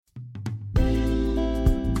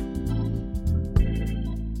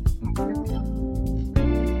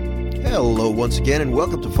Hello once again, and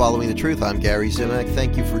welcome to Following the Truth. I'm Gary Zimak.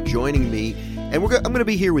 Thank you for joining me. And I'm going to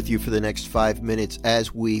be here with you for the next 5 minutes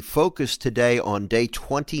as we focus today on day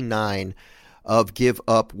 29 of Give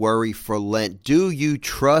Up Worry for Lent. Do you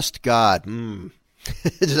trust God?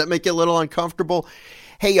 Does that make you a little uncomfortable?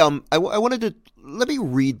 Hey, I wanted to let me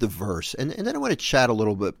read the verse, and then I want to chat a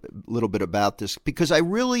little bit about this, because I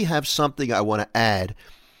really have something I want to add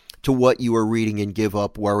to what you are reading in Give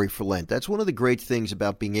Up Worry for Lent. That's one of the great things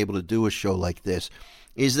about being able to do a show like this,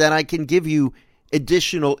 is that I can give you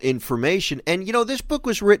additional information. And you know, this book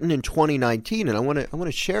was written in 2019, and I want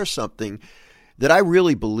to share something that I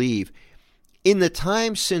really believe. In the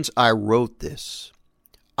time since I wrote this,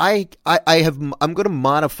 I'm going to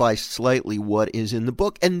modify slightly what is in the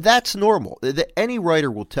book, and that's normal. Any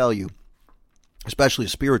writer will tell you, especially a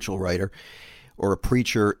spiritual writer or a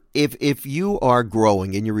preacher, if you are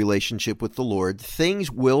growing in your relationship with the Lord,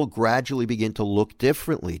 things will gradually begin to look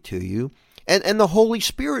differently to you, and the Holy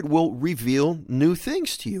Spirit will reveal new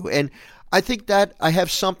things to you. And I think that I have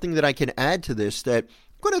something that I can add to this that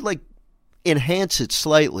I'm going to enhance it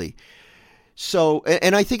slightly. So,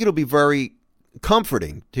 and I think it'll be very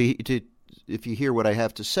comforting to if you hear what I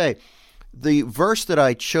have to say. The verse that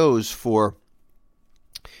I chose for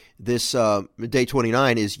this day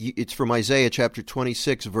 29 it's from Isaiah chapter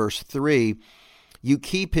 26, verse 3. You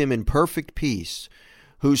keep him in perfect peace,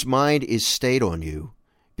 whose mind is stayed on you,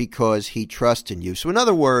 because he trusts in you. So in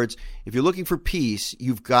other words, if you're looking for peace,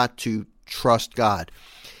 you've got to trust God.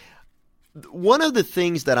 One of the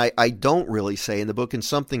things that I don't really say in the book, and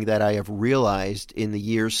something that I have realized in the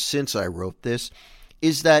years since I wrote this,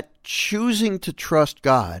 is that choosing to trust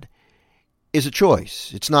God is a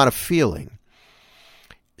choice. It's not a feeling.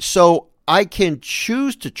 So I can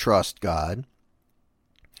choose to trust God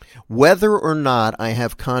whether or not I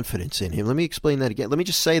have confidence in him. Let me explain that again. Let me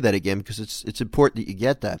just say that again, because it's important that you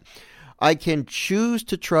get that. I can choose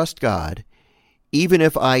to trust God even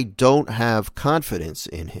if I don't have confidence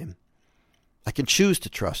in him. I can choose to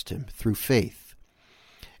trust him through faith.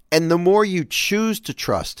 And the more you choose to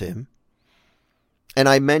trust him, and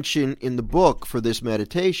I mention in the book for this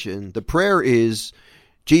meditation, the prayer is,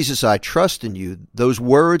 Jesus, I trust in you. Those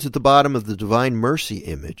words at the bottom of the Divine Mercy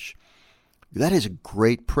image, that is a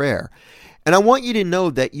great prayer. And I want you to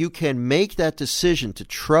know that you can make that decision to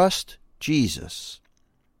trust Jesus,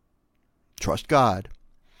 trust God,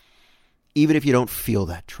 even if you don't feel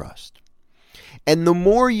that trust. And the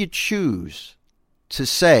more you choose to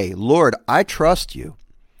say, Lord, I trust you,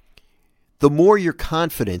 the more your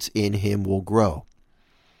confidence in him will grow.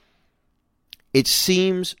 It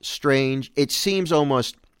seems strange. It seems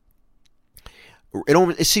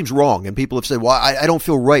it seems wrong. And people have said, well, I don't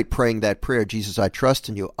feel right praying that prayer, Jesus, I trust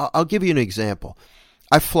in you. I'll give you an example.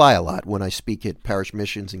 I fly a lot when I speak at parish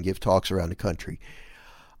missions and give talks around the country.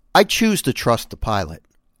 I choose to trust the pilot.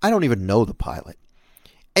 I don't even know the pilot.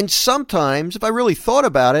 And sometimes, if I really thought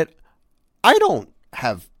about it, I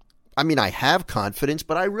have confidence,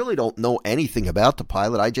 but I really don't know anything about the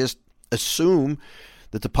pilot. I just assume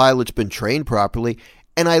that the pilot's been trained properly,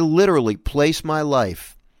 and I literally place my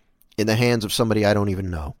life in the hands of somebody I don't even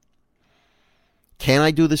know. Can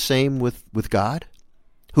I do the same with God,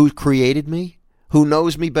 who created me, who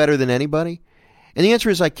knows me better than anybody? And the answer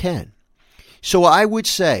is I can. So I would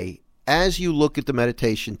say, as you look at the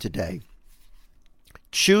meditation today,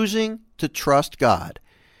 choosing to trust God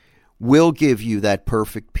will give you that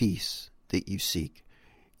perfect peace that you seek.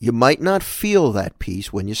 You might not feel that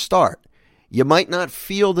peace when you start. You might not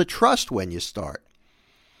feel the trust when you start.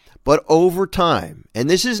 But over time, and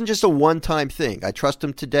this isn't just a one-time thing, I trust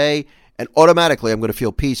him today and automatically I'm going to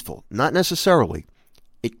feel peaceful. Not necessarily.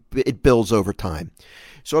 It builds over time.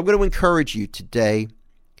 So I'm going to encourage you today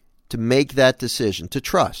to make that decision, to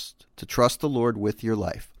trust the Lord with your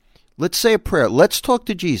life. Let's say a prayer. Let's talk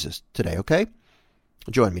to Jesus today, okay?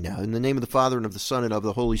 Join me now. In the name of the Father, and of the Son, and of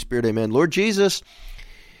the Holy Spirit, amen. Lord Jesus,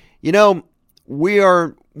 you know, we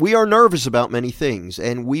are nervous about many things,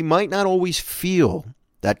 and we might not always feel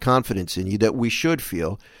that confidence in you that we should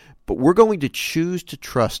feel, but we're going to choose to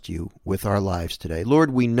trust you with our lives today.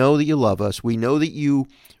 Lord, we know that you love us. We know that you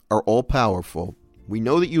are all-powerful. We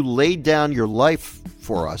know that you laid down your life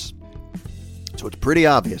for us. So it's pretty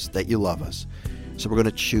obvious that you love us. So we're going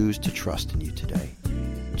to choose to trust in you today.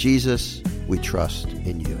 Jesus, we trust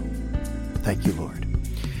in you. Thank you, Lord.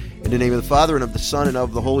 In the name of the Father, and of the Son, and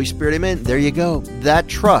of the Holy Spirit, amen. There you go. That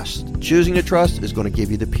trust, choosing to trust, is going to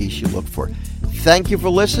give you the peace you look for. Thank you for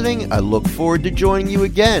listening. I look forward to joining you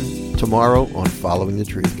again tomorrow on Following the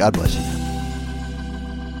Truth. God bless you.